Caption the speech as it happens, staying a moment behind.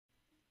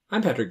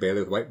I'm Patrick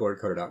Bailey with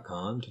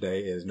whiteboardcoder.com. Today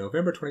is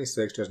November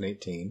 26,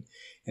 2018,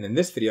 and in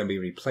this video I'm going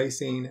to be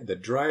replacing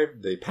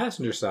the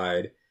passenger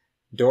side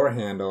door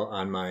handle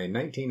on my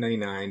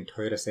 1999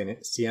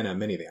 Toyota Sienna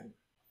minivan.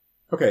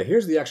 Okay,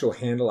 here's the actual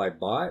handle I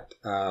bought.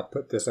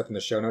 Put this up in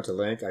the show notes, a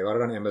link. I bought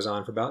it on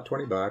Amazon for about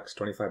 20 bucks,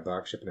 25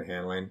 bucks shipping and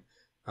handling,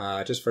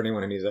 just for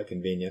anyone who needs that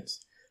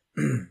convenience.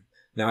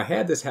 Now I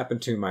had this happen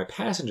to my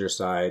passenger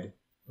side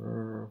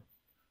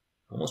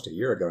almost a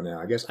year ago now.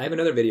 I guess I have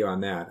another video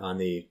on that, on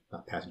the,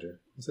 not passenger,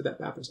 I said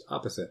that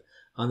opposite.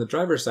 On the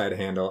driver's side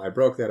handle, I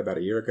broke that about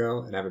a year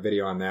ago, and I have a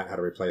video on that, how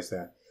to replace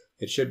that.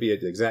 It should be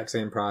the exact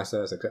same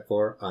process, except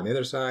for on the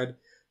other side.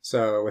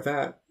 So with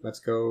that,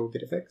 let's go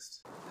get it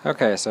fixed.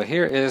 Okay, so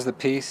here is the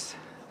piece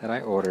that I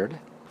ordered,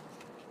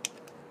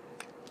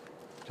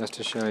 just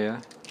to show you.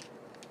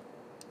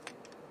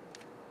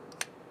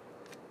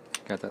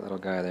 Got that little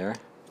guy there.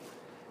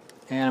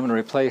 And I'm going to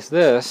replace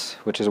this,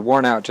 which is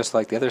worn out just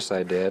like the other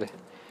side did.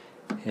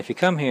 And if you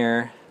come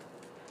here,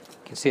 you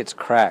can see it's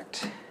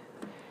cracked.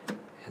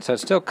 And so it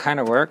still kind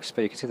of works,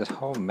 but you can see this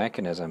whole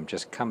mechanism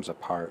just comes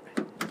apart.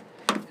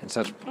 And so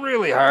it's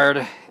really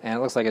hard, and it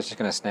looks like it's just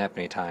going to snap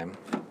anytime.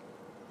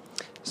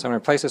 So I'm going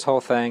to replace this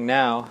whole thing.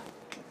 Now,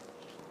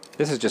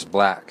 this is just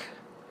black.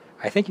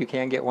 I think you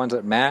can get ones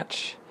that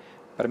match,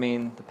 but I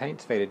mean, the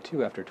paint's faded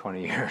too after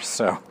 20 years,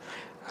 so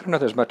I don't know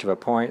if there's much of a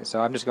point,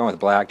 so I'm just going with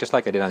black, just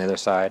like I did on the other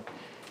side,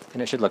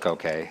 and it should look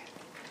okay.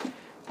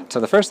 So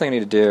the first thing I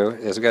need to do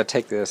is we've got to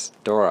take this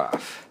door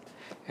off.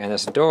 And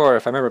this door,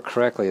 if I remember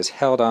correctly, is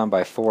held on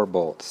by 4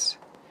 bolts.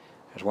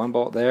 There's one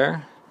bolt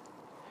there,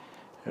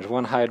 there's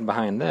one hiding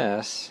behind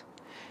this,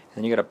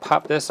 and you got to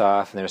pop this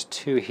off, and there's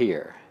 2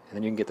 here, and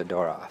then you can get the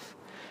door off.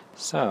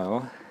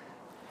 So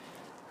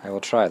I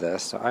will try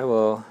this. So I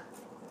will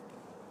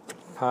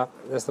pop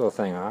this little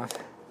thing off.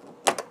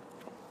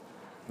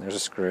 There's a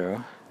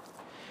screw.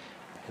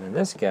 And then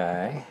this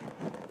guy,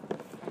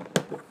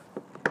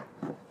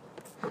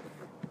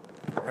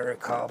 I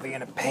recall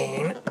being a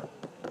pain.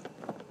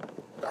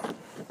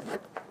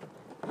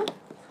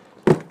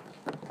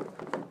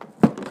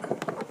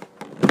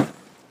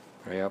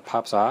 There you go,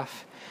 pops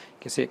off. You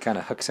can see it kind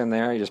of hooks in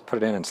there. You just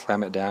put it in and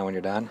slam it down when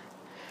you're done.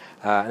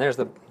 And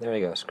there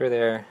you go, screw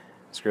there,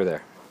 screw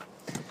there.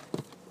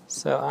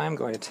 So I'm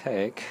going to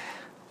take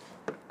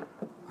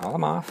all of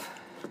them off.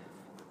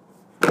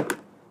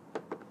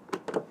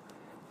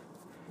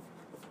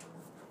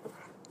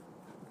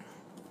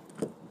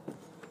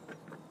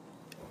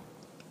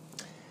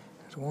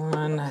 There's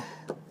 1.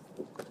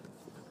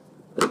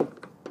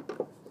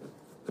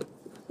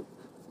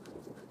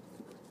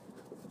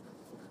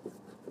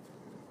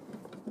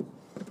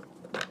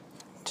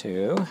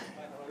 2.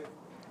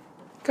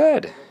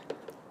 Good.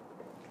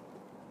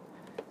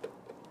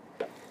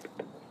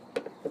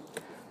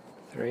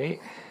 3.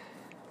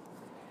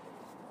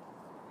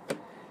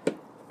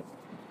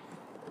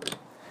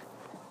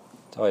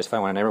 It's always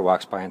fun when a neighbor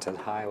walks by and says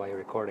hi while you're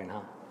recording,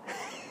 huh?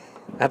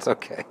 That's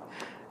okay.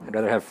 I'd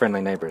rather have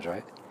friendly neighbors,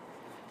 right?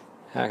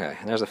 Okay,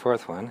 and there's the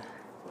 4th one.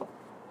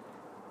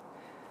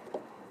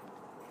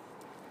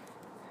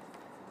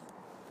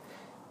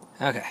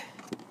 Okay.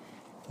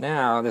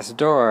 Now this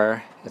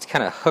door, it's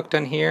kind of hooked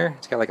in here.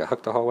 It's got like a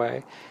hook the whole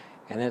way.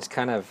 And then it's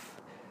kind of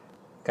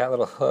got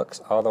little hooks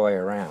all the way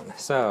around.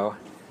 So,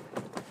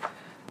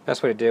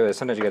 best way to do is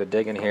sometimes you got to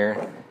dig in here.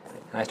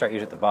 And I start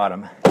usually at the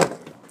bottom.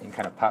 You can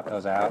kind of pop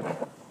those out.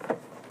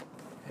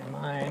 And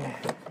mine,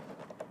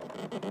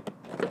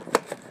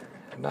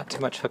 not too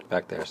much hook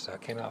back there, so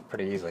it came out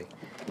pretty easily.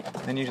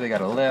 Then usually got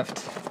to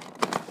lift.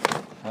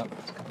 Oh,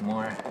 there's a couple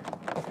more.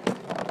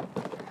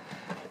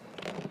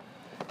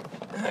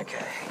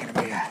 Okay, gonna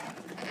be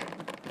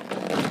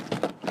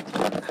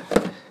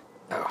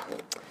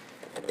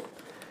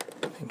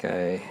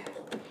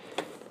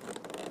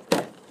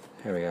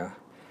there we go.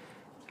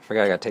 I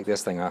forgot I gotta take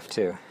this thing off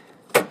too.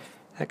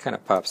 That kind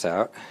of pops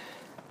out.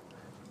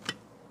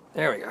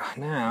 There we go.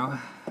 Now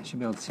I should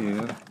be able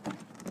to,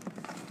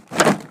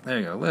 there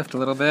you go, lift a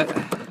little bit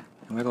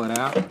and wiggle it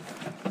out.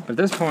 But at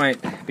this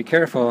point, be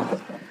careful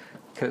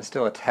because it's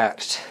still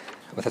attached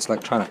with its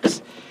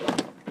electronics.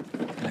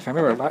 And if I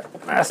remember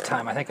last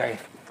time, I think I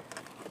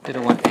did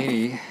a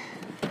 180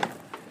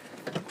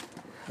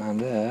 on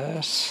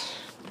this.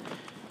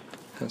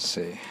 Let's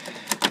see.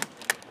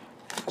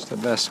 What's the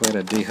best way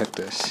to de-hook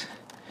this?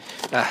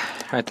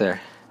 Ah, right there.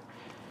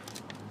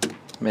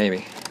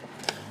 Maybe.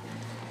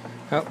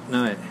 Oh,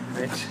 no, wait.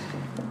 Right.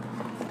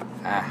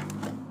 Ah.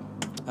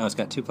 Oh, it's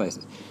got 2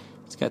 places.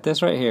 It's got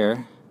this right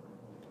here.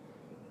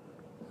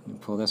 Let me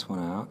pull this one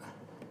out.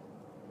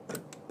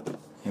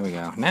 Here we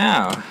go.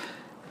 Now,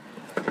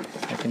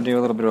 I can do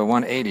a little bit of a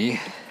 180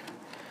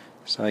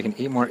 so I can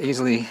more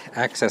easily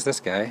access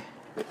this guy.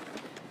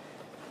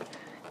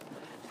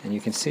 And you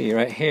can see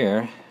right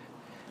here,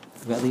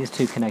 I've got these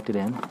 2 connected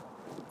in.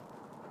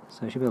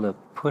 So I should be able to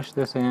push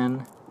this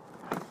in,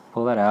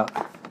 pull that out.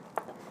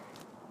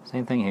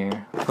 Same thing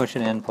here, push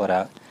it in, pull it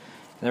out.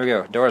 And there we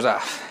go, door's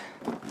off.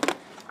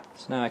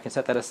 So now I can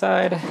set that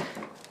aside.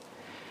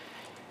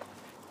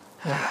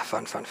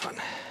 Fun, fun, fun.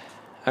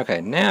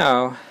 Okay,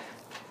 now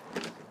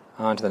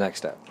on to the next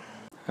step.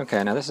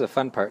 Okay, now this is a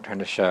fun part trying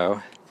to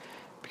show,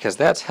 because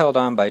that's held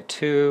on by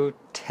two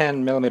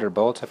 10mm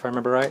bolts, if I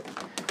remember right.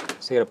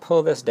 So you got to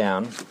pull this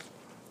down.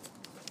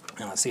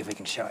 Now let's see if we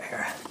can show it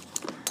here.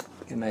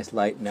 Get a nice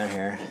light down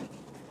here.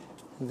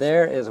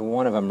 There is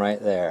one of them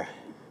right there.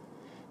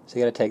 So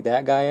you got to take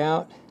that guy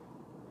out.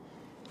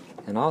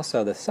 And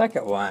also the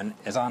second one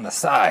is on the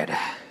side.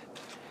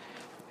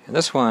 And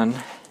this one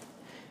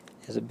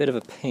is a bit of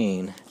a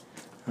pain.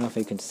 I don't know if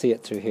you can see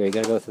it through here. You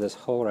got to go through this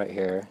hole right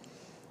here.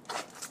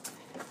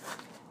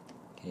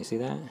 Can you see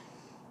that?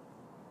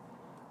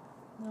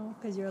 No,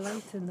 because your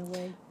light's in the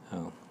way.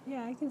 Oh.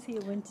 Yeah, I can see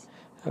it went.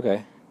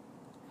 Okay.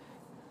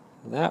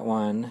 That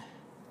one.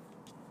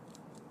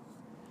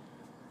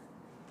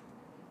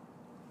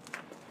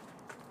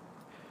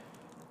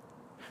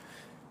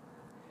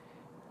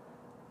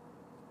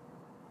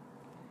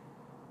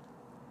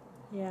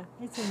 Yeah,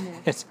 it's in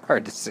there. It's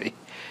hard to see.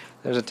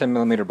 There's a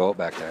 10mm bolt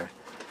back there.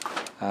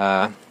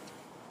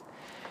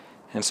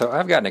 And so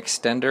I've got an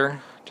extender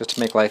just to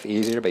make life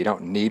easier, but you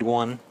don't need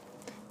one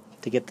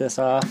to get this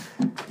off.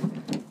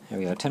 There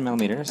we go,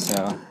 10mm.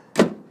 So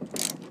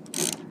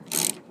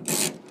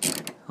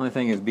only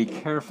thing is be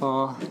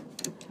careful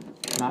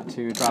not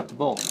to drop the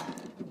bolt.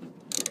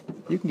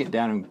 You can get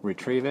down and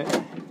retrieve it.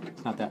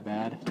 It's not that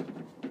bad,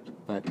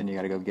 but then you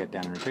got to go get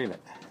down and retrieve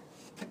it.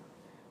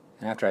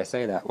 And after I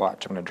say that,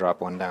 watch, I'm going to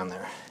drop one down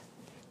there,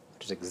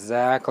 which is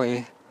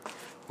exactly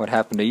what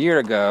happened a year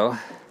ago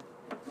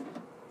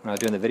when I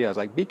was doing the video. I was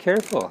like, be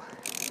careful,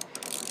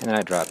 and then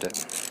I dropped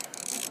it.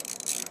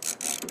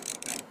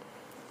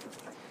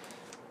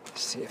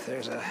 Let's see if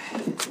there's a...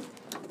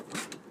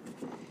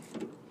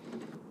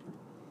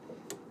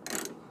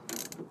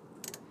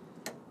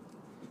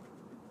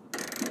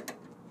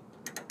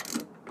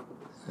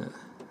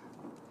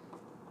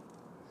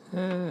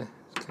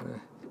 it's kind of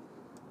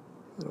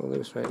a little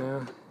loose right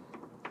now.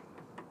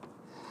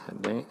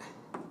 God dang it.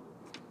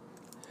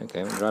 Okay,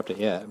 I haven't dropped it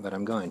yet, but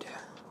I'm going to.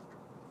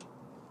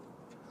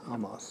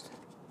 Almost.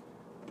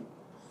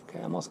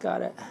 Okay, almost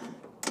got it.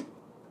 I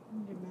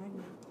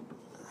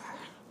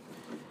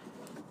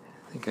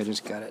think I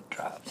just got it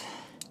dropped.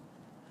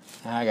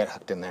 I got it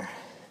hooked in there.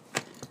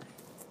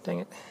 Dang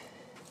it.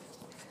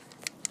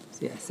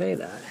 See, I say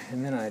that,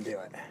 and then I do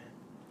it.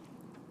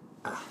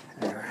 Ah,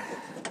 there.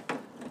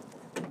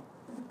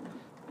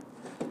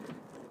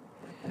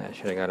 Yeah, I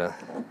should have got a...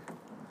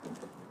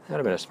 That would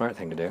have been a smart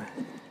thing to do.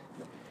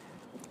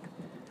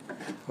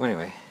 Well,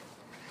 anyway,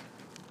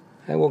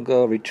 I will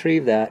go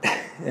retrieve that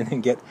and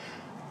then get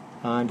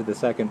on to the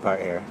second part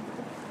here.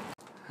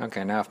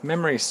 Okay, now if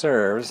memory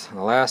serves,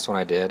 the last one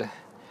I did,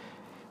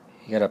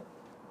 you gotta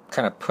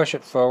kind of push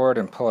it forward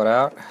and pull it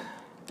out.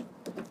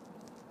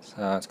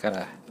 So it's got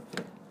a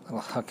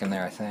little hook in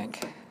there, I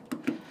think.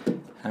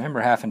 I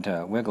remember having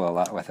to wiggle a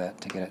lot with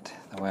it to get it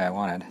the way I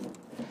wanted,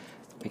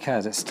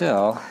 because it's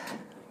still...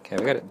 Okay,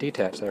 we got it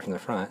detached there from the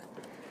front.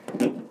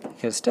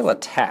 It's still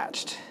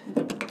attached.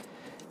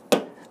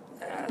 There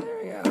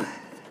we go.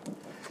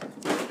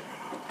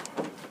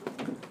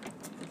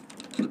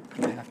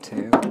 I have to...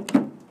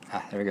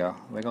 there we go.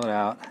 Wiggle it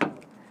out.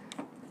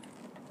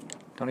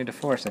 Don't need to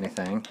force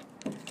anything,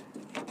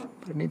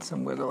 but it needs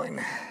some wiggling.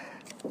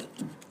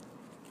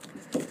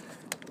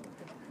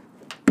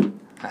 There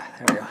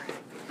we go.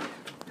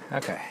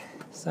 Okay,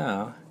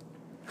 so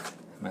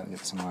I might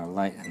get some more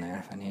light in there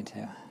if I need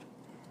to.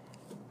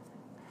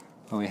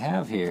 What we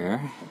have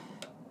here,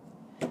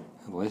 oh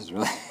boy, this is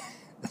really,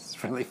 this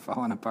is really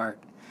falling apart.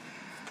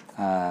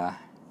 You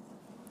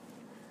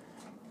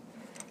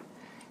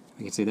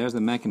can see there's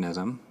the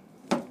mechanism,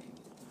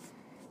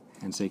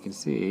 and so you can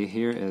see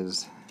here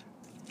is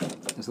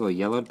this little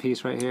yellowed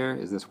piece right here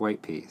is this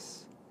white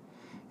piece,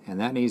 and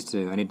that needs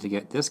to, I need to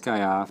get this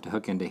guy off to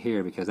hook into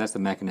here because that's the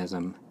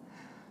mechanism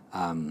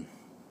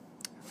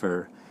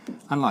for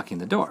unlocking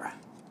the door.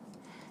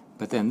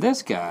 But then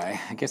this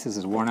guy, I guess this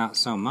is worn out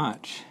so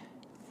much.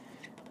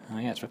 Oh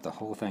yeah, it's ripped the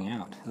whole thing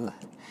out. Ugh.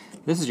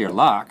 This is your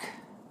lock.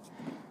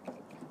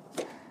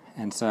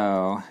 And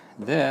so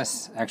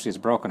this actually is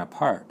broken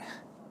apart.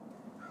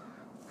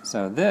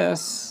 So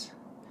this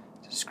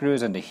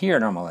screws into here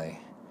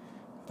normally.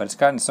 But it's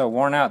gotten so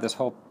worn out, this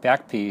whole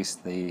back piece,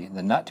 the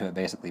nut to it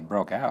basically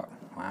broke out.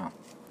 Wow.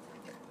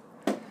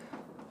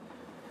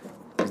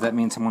 Does that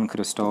mean someone could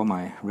have stole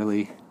my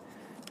really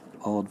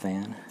old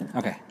van?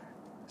 Okay,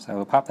 so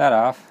we'll pop that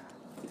off.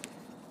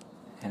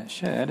 And it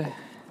should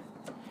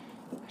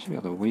be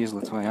able to weasel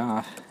its way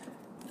off.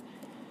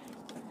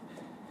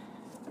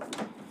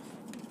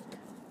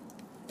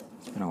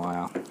 It's been a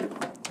while.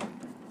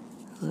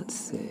 Let's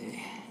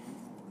see.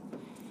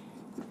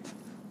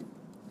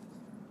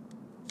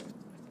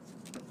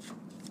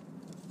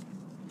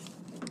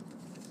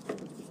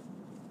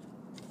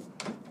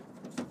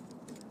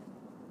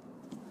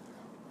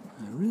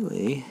 I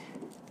really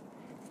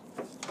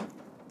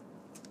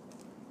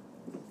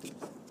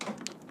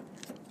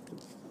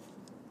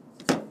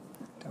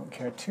don't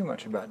care too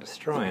much about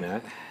destroying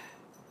it.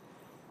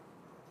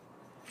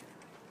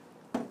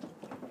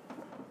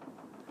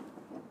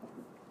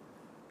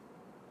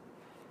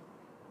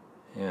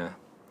 Yeah.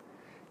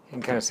 You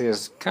can kind of see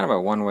it's kind of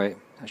a one-way,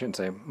 I shouldn't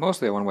say,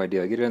 mostly a one-way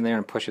deal. You get it in there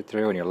and push it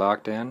through and you're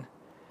locked in.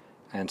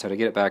 And so to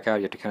get it back out,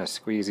 you have to kind of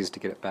squeeze these to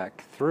get it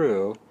back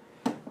through,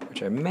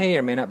 which I may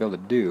or may not be able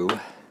to do.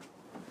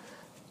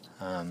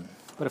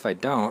 But if I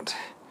don't,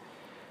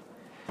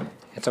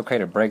 it's okay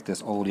to break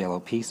this old yellow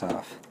piece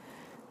off,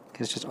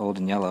 because it's just old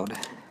and yellowed.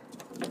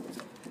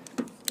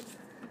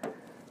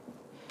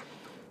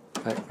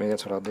 But maybe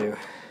that's what I'll do.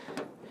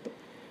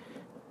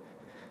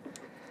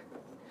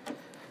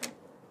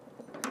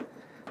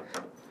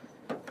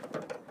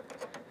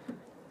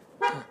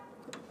 Oh,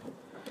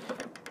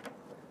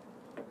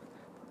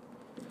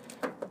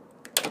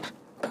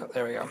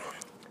 there we go.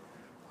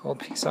 Old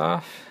piece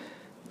off,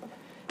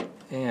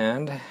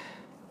 and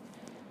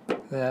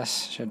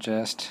this should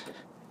just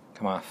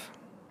come off.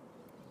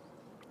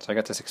 So I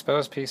got this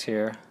exposed piece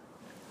here.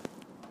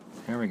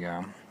 There we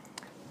go.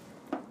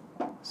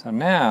 So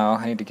now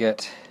I need to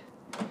get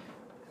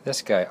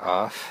this guy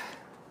off,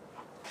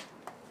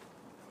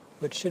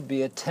 which should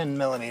be a 10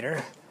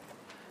 millimeter.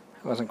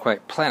 I wasn't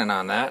quite planning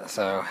on that,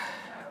 so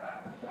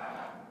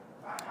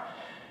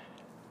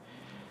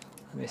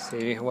let me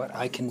see what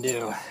I can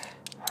do.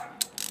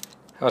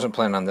 I wasn't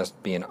planning on this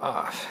being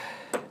off.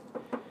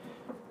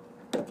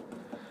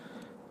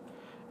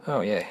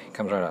 Oh yeah, it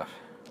comes right off.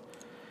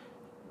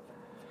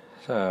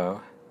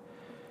 So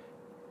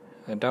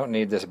I don't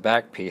need this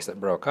back piece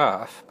that broke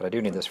off, but I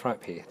do need this front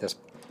piece.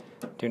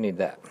 Do need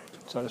that.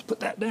 So I'll just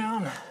put that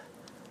down,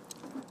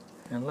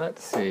 and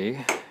let's see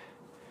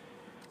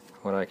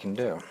what I can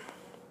do.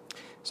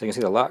 So you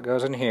can see the lock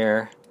goes in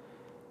here,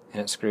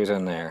 and it screws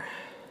in there.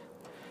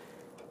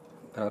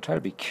 But I'll try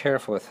to be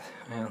careful with,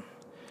 well,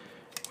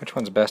 which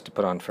one's best to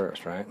put on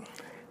first, right?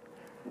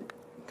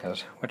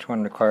 Because which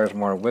one requires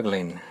more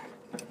wiggling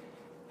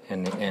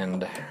in the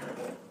end?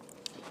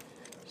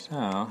 So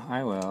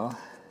I will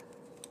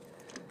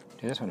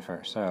do this one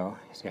first. So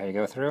see how you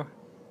go through?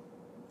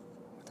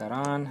 Put that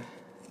on.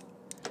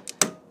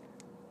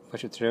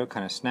 Push it through.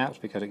 Kind of snaps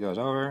because it goes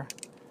over.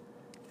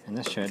 And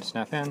this should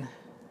snap in.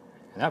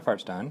 And that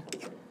part's done.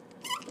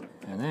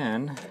 And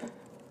then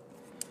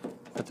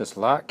put this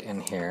lock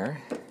in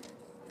here.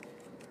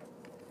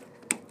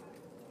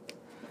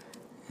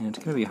 And it's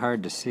going to be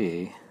hard to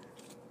see.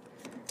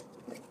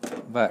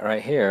 But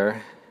right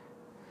here,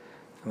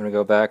 I'm going to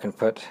go back and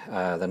put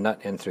the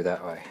nut in through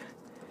that way.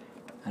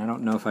 And I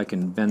don't know if I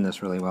can bend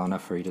this really well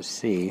enough for you to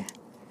see.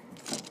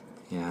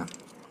 Yeah, I'm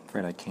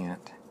afraid I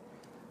can't.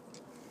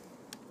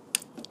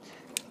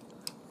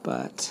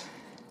 But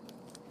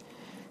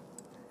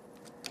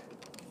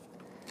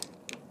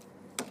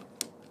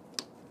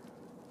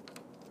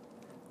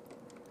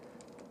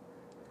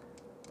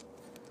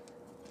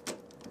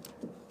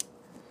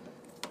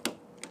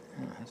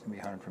that's going to be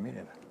hard for me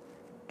to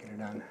get it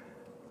done.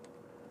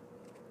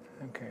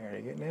 Okay, are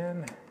you getting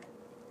in?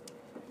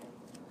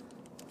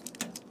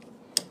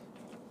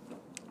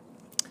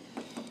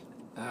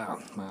 Oh,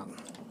 well.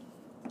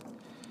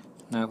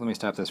 No, let me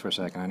stop this for a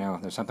second. I know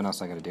there's something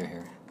else I got to do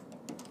here.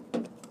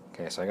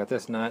 Okay, so I got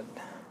this nut.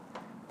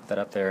 Put that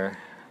up there.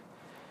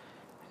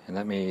 And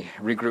let me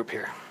regroup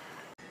here.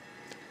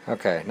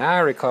 Okay, now I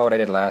recall what I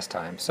did last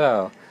time.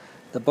 So,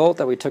 the bolt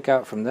that we took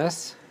out from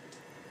this,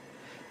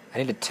 I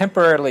need to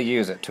temporarily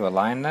use it to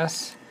align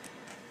this.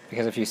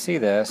 Because if you see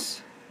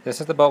this, this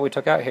is the bolt we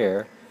took out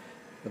here.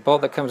 The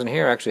bolt that comes in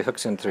here actually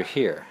hooks in through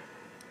here.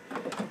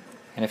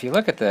 And if you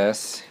look at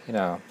this, you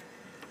know,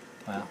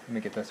 well, let me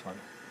get this one.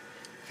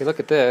 If you look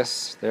at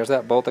this, there's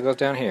that bolt that goes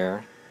down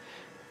here,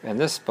 and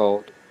this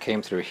bolt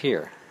came through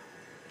here.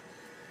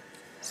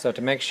 So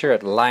to make sure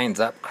it lines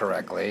up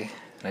correctly,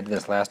 and I did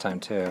this last time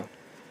too,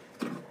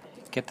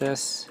 get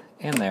this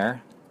in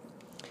there,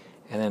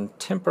 and then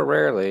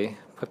temporarily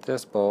put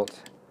this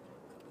bolt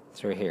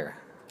through here.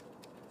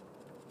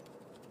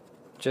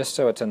 Just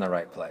so it's in the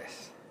right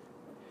place.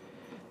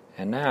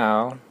 And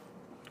now,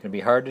 it's going to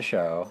be hard to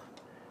show,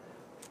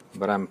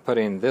 but I'm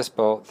putting this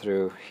bolt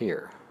through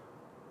here.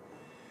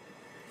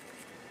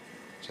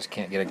 Just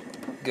can't get a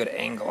good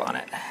angle on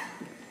it.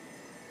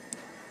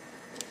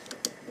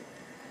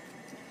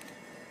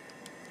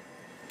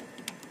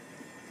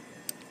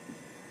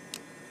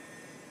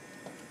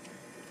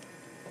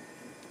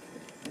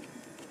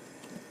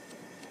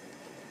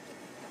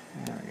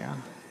 There we go.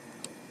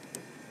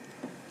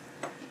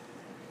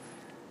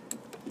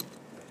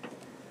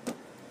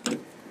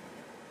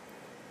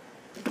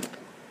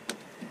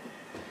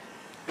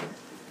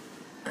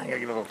 I gotta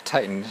get a little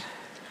tightened,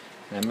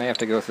 and I may have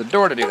to go through the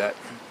door to do that.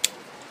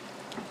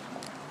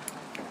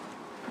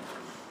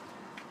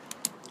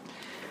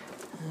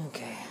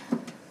 Okay.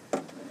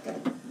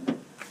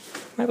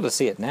 I'm able to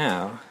see it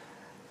now.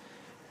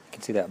 You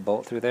can see that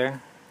bolt through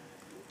there.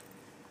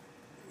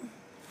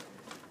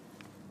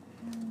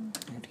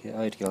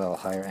 I have to get a little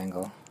higher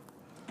angle.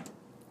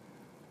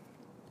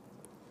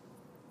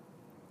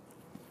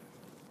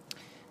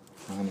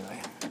 Well,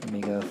 anyway, let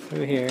me go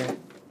through here.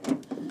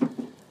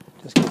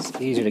 Just gets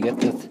easier to get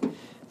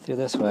through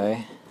this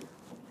way.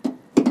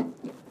 There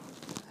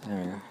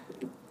we go.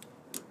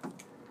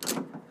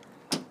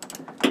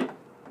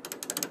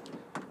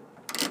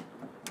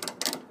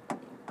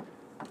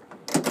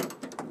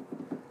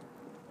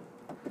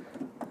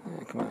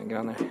 Get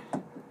on there.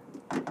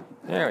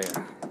 There we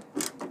go.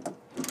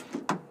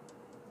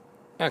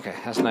 Okay,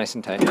 that's nice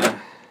and tight now.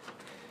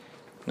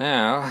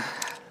 Now,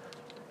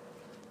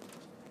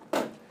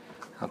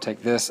 I'll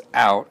take this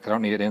out. I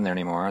don't need it in there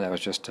anymore. That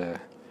was just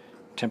to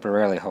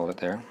temporarily hold it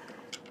there.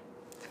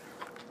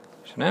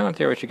 So now in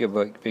theory it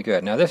should be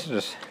good. Now this is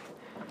just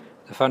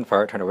the fun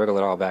part, trying to wiggle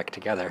it all back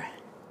together.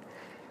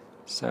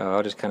 So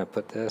I'll just kind of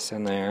put this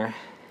in there.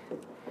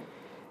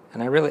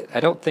 And I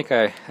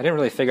didn't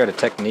really figure out a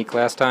technique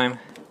last time.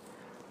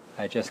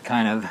 I just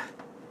kind of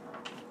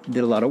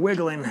did a lot of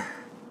wiggling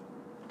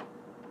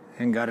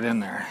and got it in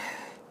there.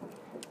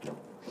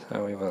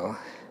 So we will.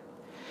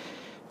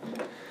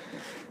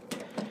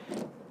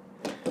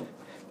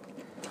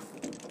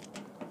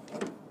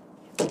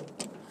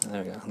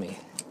 There we go. Let me.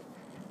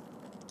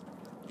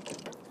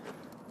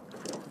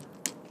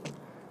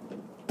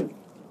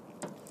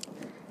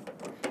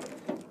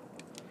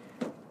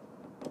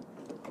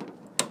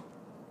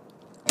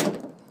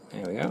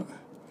 There we go.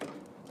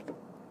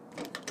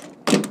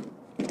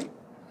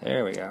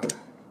 There we go.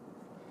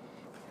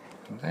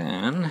 And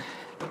then,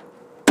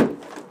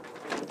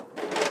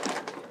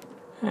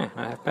 not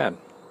half bad.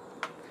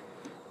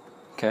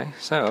 Okay,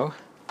 so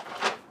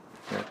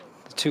got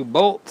the 2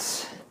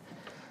 bolts.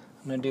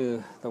 I'm going to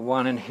do the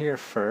one in here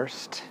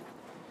first.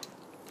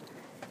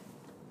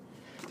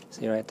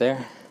 See right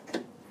there?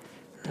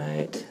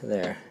 Right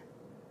there.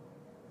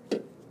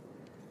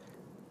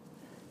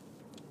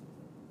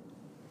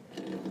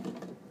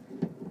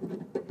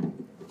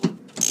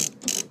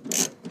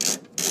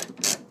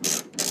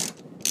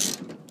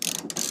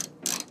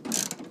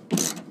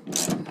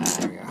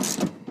 There we go.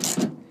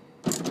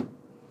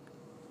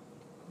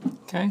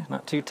 Okay,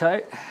 not too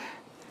tight.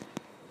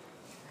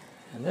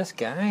 And this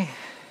guy,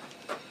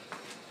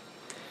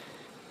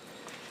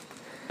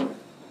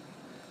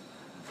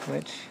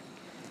 which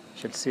you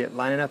should see it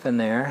lining up in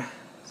there.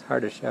 It's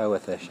hard to show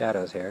with the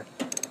shadows here.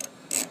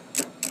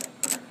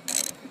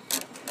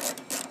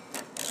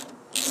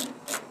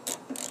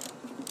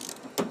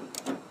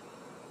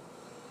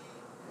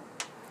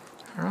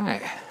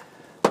 Alright.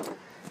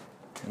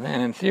 And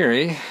then in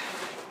theory,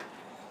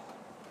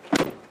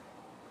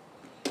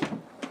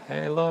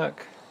 hey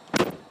look,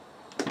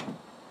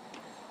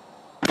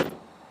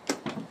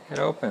 it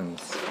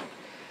opens.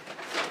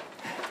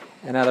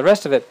 And now the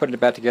rest of it, putting it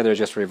back together, is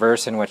just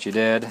reversing what you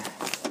did.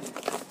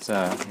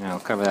 So,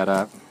 cover that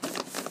up.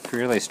 If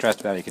you're really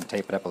stressed about it, you can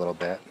tape it up a little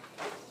bit.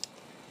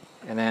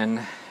 And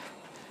then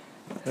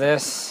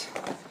this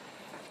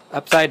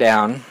upside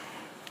down.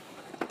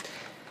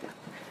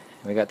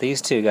 We got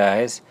these 2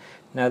 guys.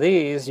 Now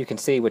these, you can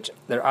see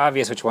they're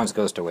obvious which ones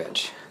goes to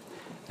which.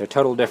 They're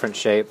total different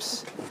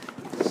shapes,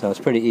 so it's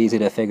pretty easy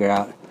to figure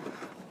out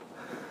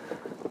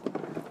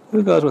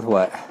who goes with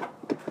what.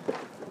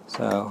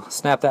 So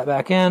snap that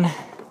back in,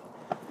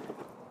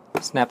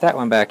 snap that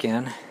one back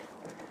in, and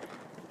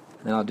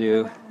then I'll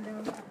do,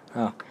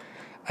 oh,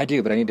 I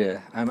do, but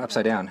I'm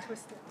upside down.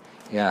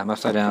 Yeah, I'm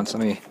upside down, so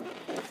let me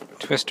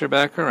twist her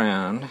back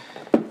around.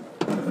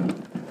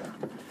 And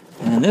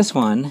then this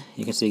one,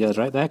 you can see goes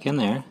right back in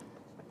there.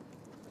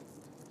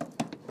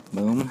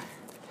 Boom.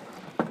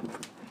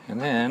 And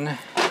then,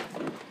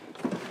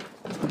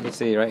 you can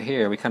see right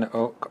here, we kind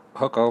of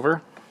hook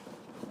over.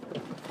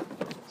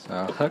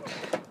 So hook.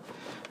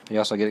 You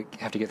also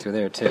have to get through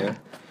there too.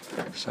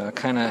 So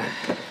kind of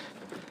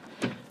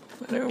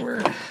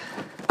maneuver.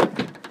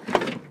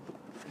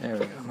 There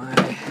we go.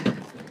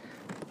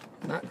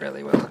 Not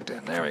really well hooked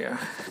in. There we go.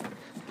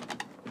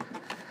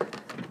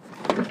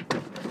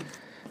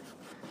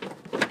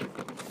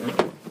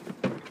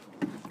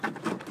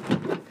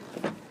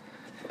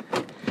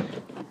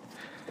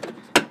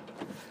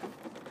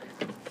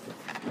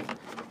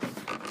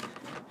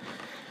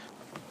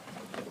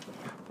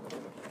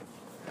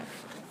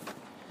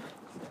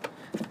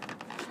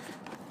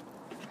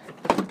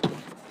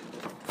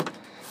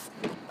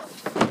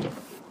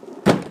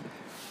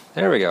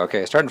 There we go.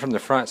 Okay, starting from the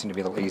front seemed to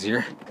be a little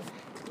easier.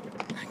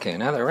 Okay,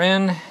 now they're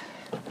in.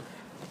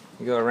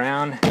 You go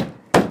around.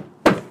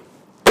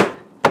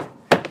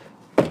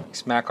 You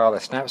smack all the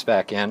snaps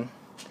back in.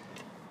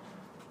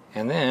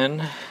 And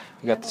then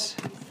we got this.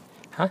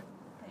 Huh?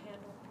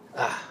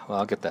 Well,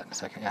 I'll get that in a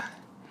second, yeah.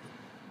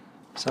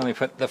 So let me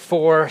put the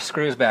 4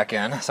 screws back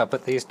in. So I'll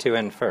put these 2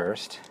 in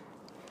first.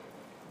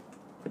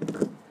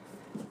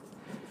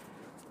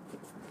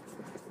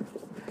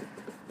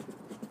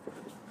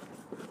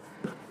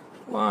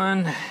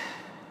 One,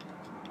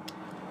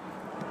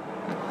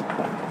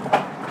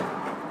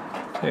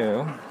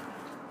 2,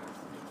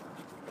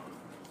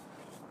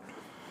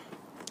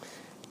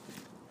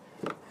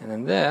 and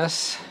then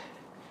this,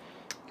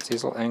 it's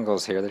these little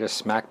angles here, they just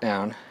smack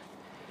down.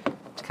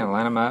 Just kind of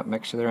line them up,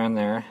 make sure they're in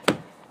there.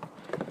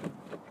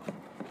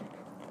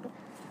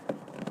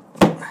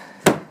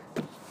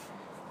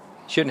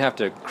 Shouldn't have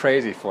to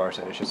crazy force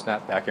it, it should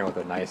snap back in with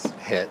a nice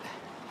hit.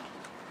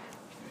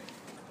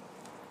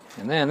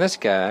 And then this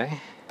guy,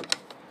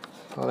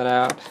 pull it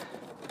out,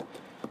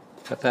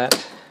 put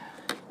that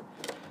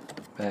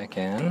back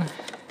in.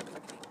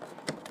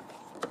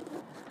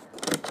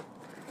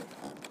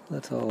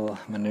 little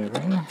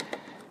maneuvering.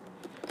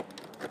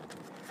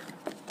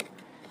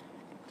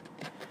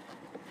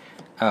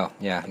 Oh,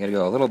 yeah, you gotta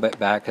go a little bit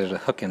back because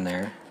there's a hook in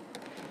there.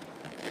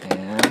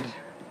 And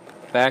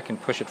back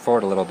and push it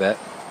forward a little bit.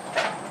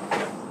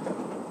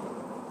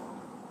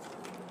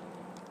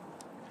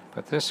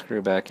 Put this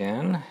screw back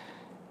in.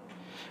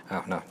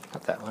 Oh, no,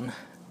 not that one.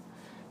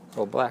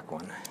 Little black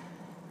one.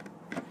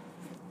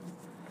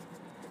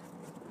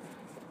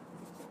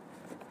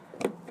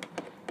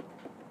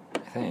 I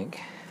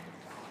think.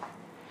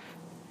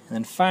 And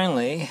then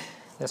finally,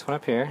 this one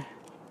up here.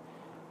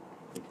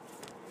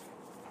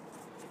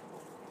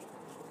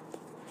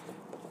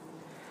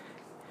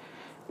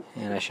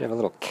 And I should have a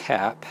little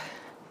cap.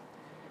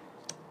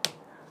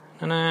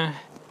 And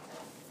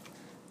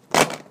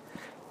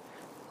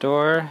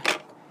door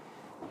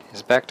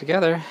is back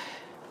together.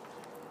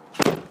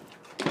 And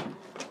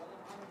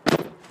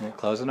it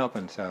closed and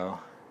open, so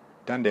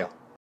done deal.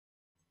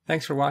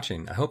 Thanks for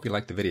watching. I hope you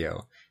liked the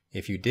video.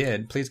 If you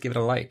did, please give it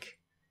a like.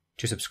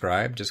 To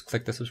subscribe, just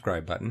click the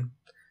subscribe button.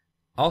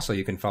 Also,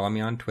 you can follow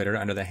me on Twitter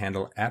under the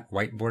handle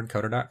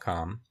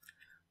 @whiteboardcoder.com.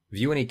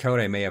 View any code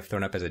I may have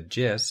thrown up as a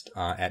gist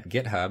at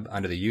GitHub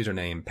under the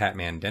username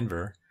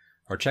PatmanDenver,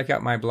 or check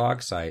out my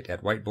blog site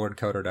at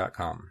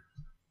whiteboardcoder.com.